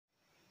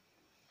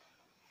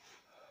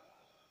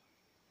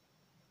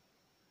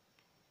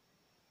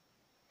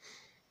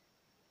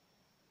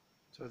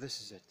So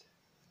this is it.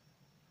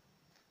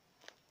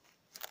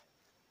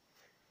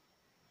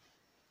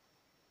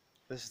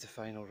 This is the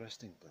final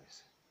resting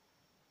place.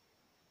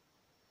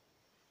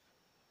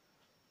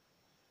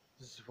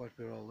 This is what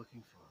we're all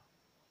looking for.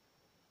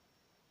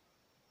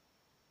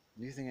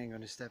 Do you think I'm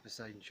going to step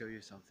aside and show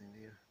you something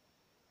here?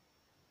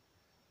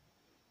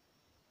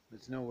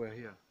 It's nowhere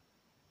here.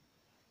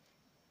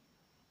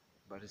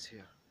 But it's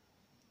here.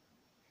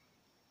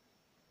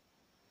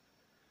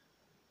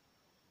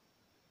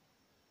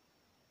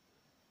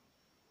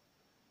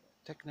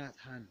 Thich Nhat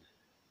Hanh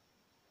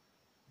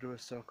drew a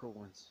circle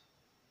once.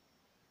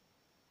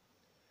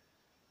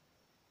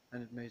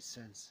 And it made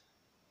sense.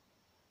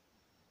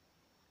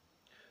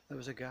 There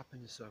was a gap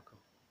in the circle.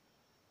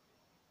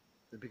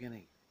 The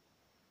beginning.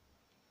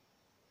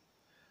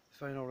 The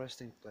final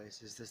resting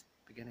place is this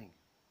beginning.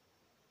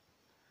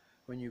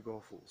 When you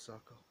go full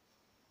circle.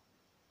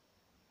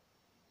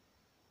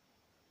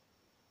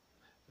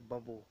 The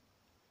bubble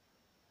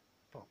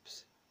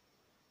pops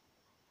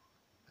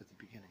at the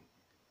beginning.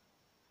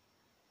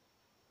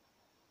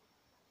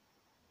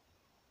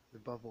 The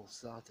bubble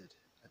started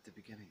at the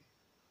beginning.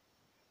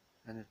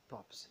 And it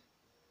pops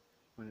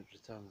when it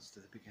returns to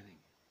the beginning.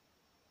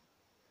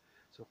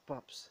 So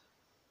pops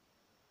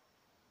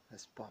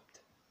has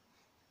popped.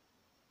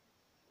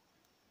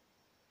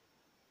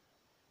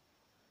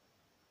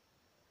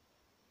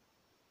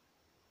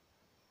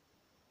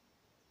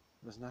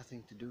 There's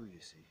nothing to do, you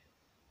see.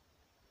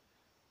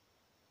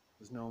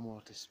 There's no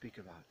more to speak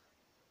about.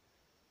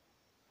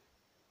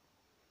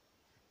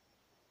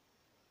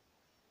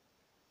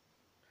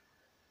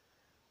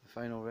 The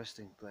final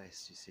resting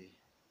place, you see,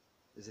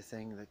 is a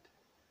thing that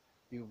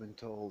you've been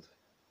told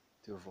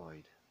to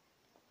avoid.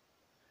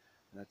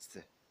 And that's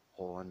the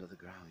hole under the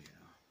ground, you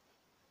know,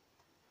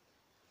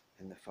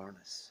 in the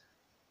furnace.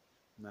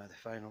 Now the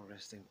final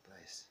resting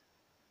place.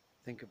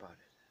 Think about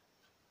it.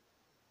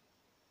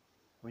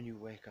 When you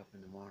wake up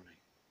in the morning,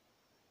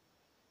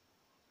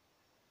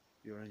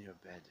 you're in your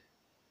bed,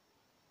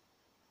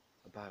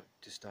 about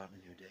to start a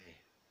new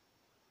day,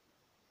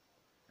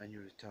 and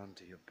you return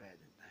to your bed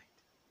at night.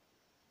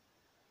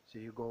 So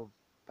you go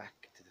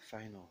back to the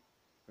final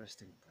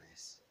resting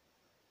place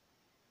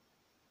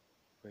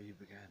where you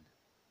began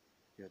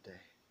your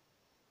day.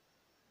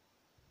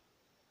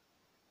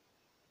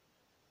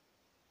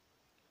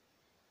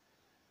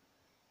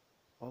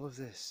 All of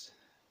this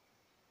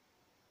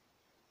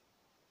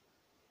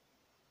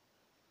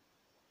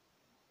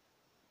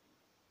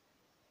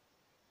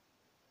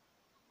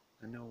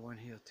and no one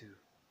here to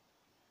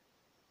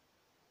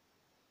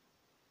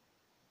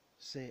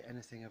say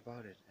anything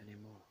about it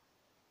anymore.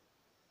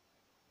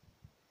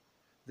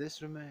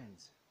 This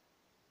remains.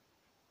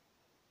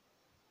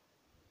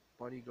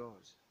 Body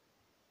goes.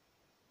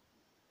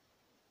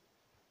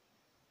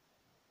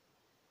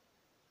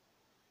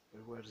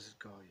 But where does it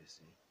go, you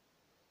see?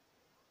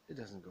 It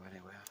doesn't go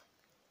anywhere.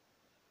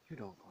 You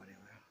don't go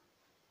anywhere.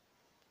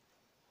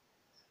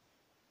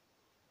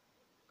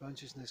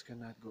 Consciousness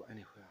cannot go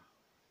anywhere.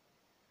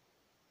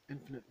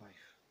 Infinite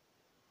life.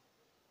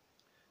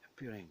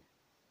 Appearing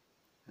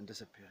and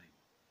disappearing.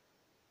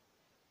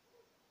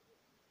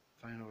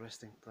 Final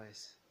resting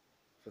place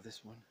for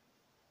this one.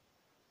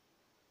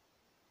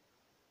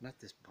 Not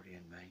this body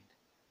and mind.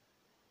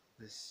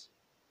 This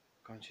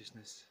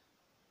consciousness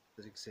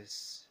that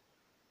exists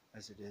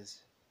as it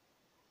is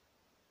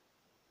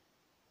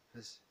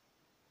has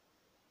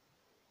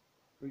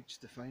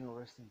reached the final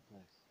resting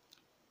place.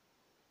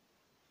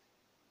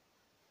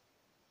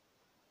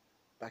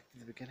 Back to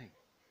the beginning.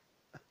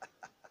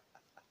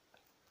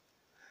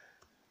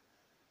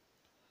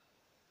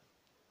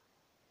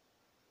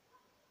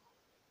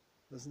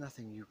 There's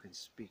nothing you can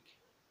speak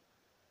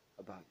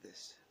about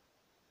this.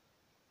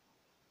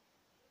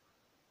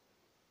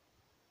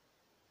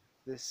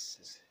 This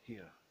is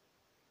here.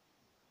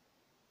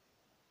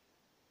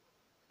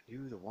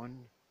 You, the one,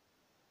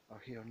 are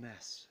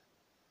Hereness.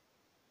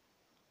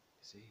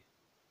 See?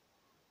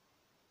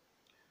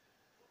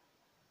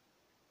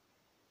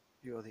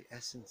 You are the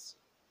essence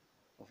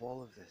of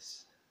all of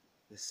this.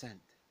 The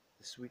scent,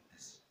 the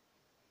sweetness.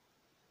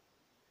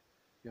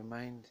 Your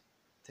mind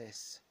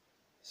tastes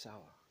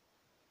sour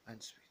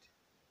and sweet.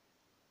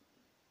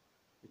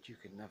 But you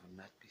can never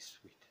not be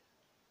sweet.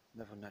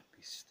 Never not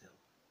be still.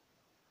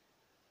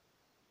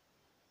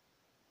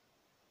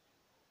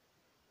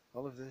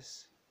 All of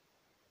this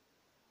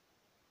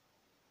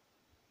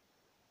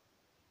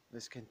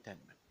is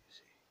contentment, you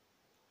see.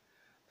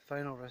 The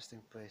final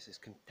resting place is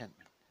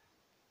contentment.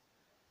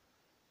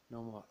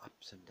 No more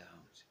ups and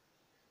downs.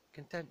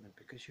 Contentment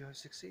because you have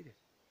succeeded.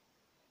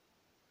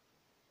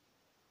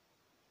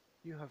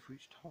 You have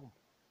reached home.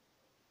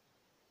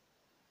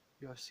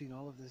 You have seen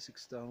all of this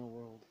external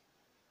world,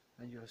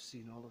 and you have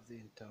seen all of the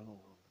internal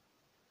world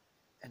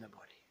in a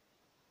body.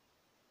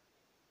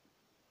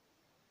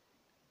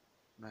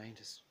 Mind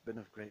has been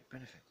of great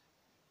benefit.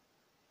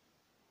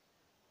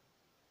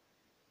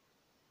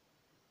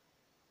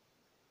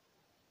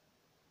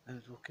 And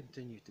it will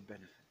continue to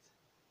benefit.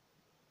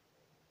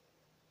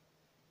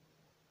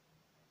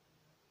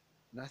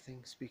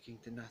 Nothing speaking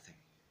to nothing.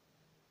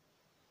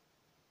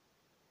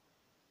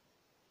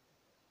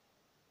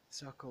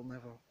 Circle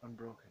never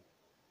unbroken.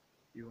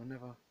 You are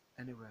never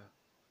anywhere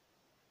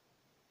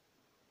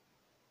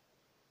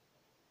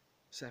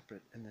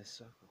separate in this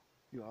circle.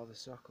 You are the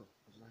circle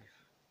of life.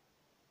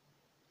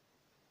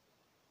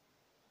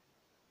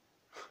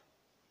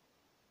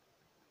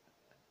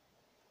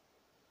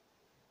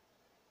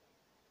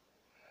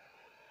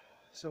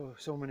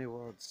 So many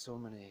words, so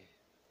many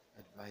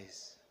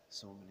advice,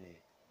 so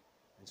many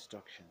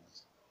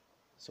instructions,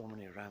 so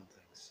many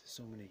ramblings,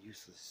 so many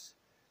useless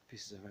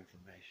pieces of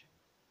information.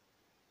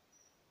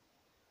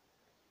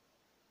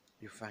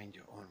 You find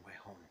your own way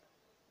home.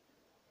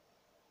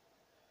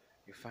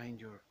 You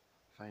find your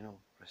final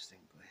resting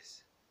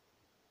place.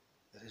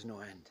 There is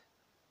no end.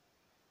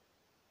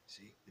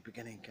 See, the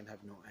beginning can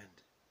have no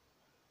end.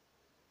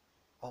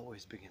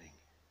 Always beginning.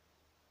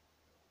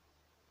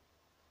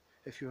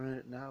 If you're in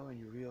it now and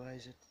you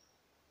realize it,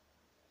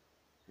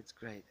 it's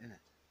great, isn't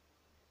it?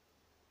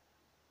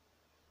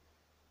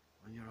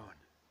 On your own.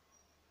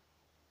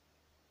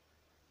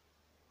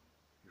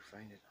 You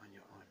find it on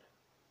your own.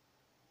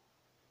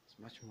 It's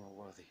much more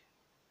worthy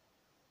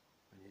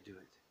when you do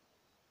it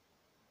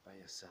by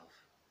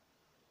yourself.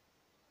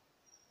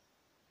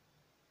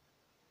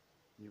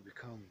 You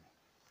become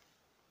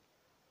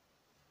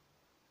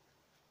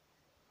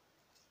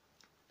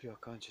pure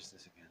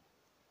consciousness again.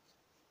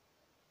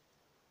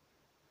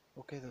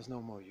 Okay, there's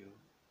no more you.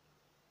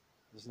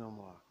 There's no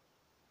more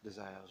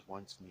desires,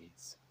 wants,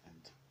 needs,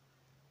 and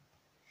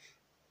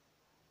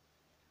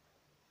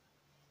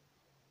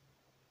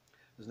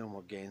there's no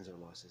more gains or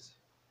losses.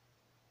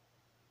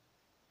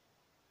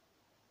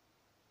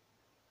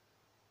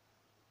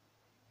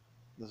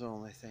 There's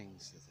only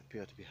things that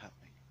appear to be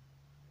happening.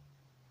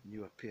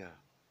 You appear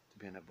to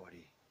be in a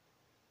body,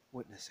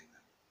 witnessing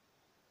them.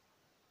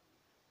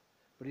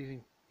 But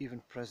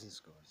even presence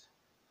goes,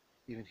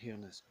 even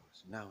hereness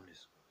goes,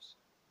 nowness goes,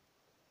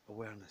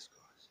 awareness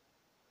goes.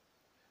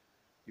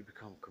 You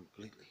become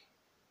completely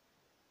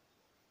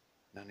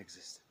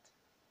non-existent.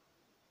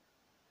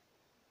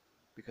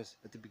 Because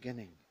at the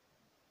beginning,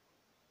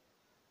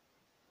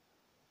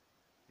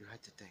 you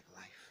had to take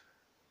life.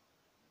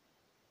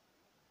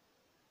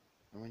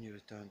 And when you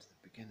return to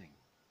the beginning,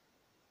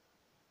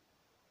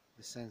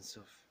 the sense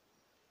of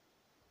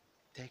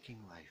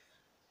taking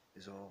life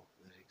is all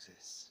that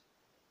exists.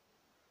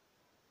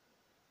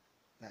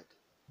 That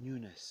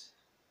newness,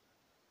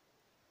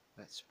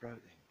 that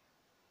sprouting.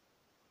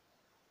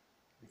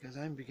 Because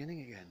I'm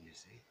beginning again, you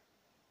see.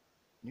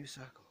 New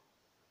circle.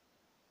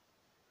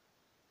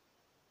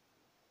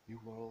 New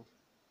world.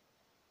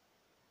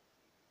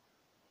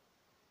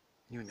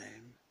 New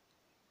name.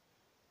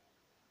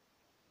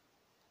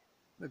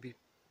 Maybe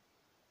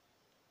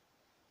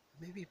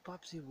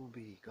Popsy will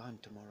be gone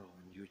tomorrow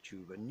on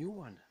YouTube. A new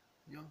one,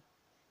 you know.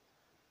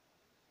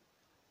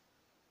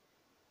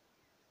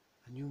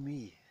 A new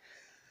me.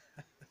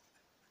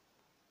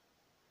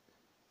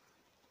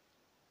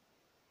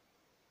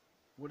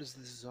 What is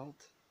the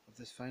result of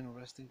this final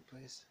resting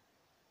place?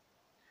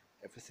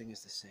 Everything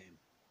is the same.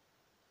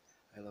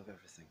 I love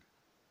everything.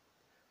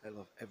 I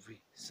love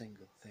every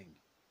single thing.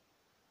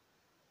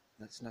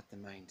 That's not the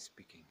mind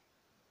speaking.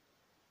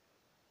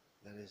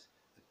 That is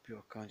the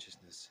pure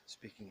consciousness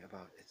speaking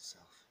about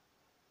itself.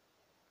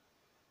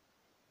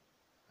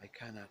 I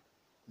cannot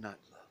not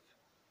love.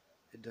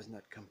 It does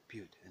not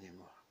compute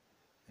anymore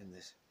in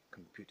this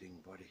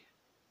computing body.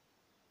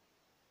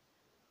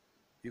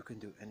 You can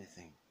do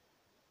anything.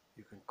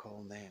 You can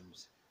call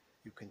names.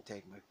 You can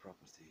take my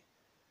property.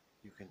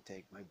 You can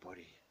take my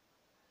body.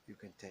 You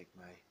can take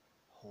my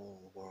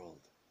whole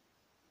world.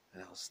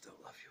 And I'll still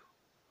love you.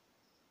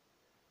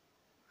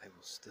 I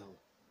will still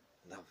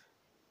love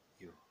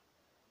you.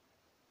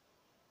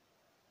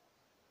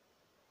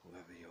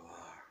 Whoever you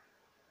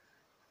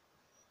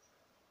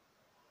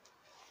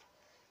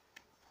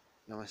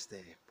are.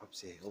 Namaste,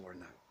 Popsy, over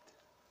and out.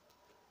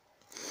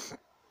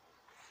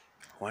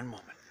 One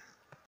moment.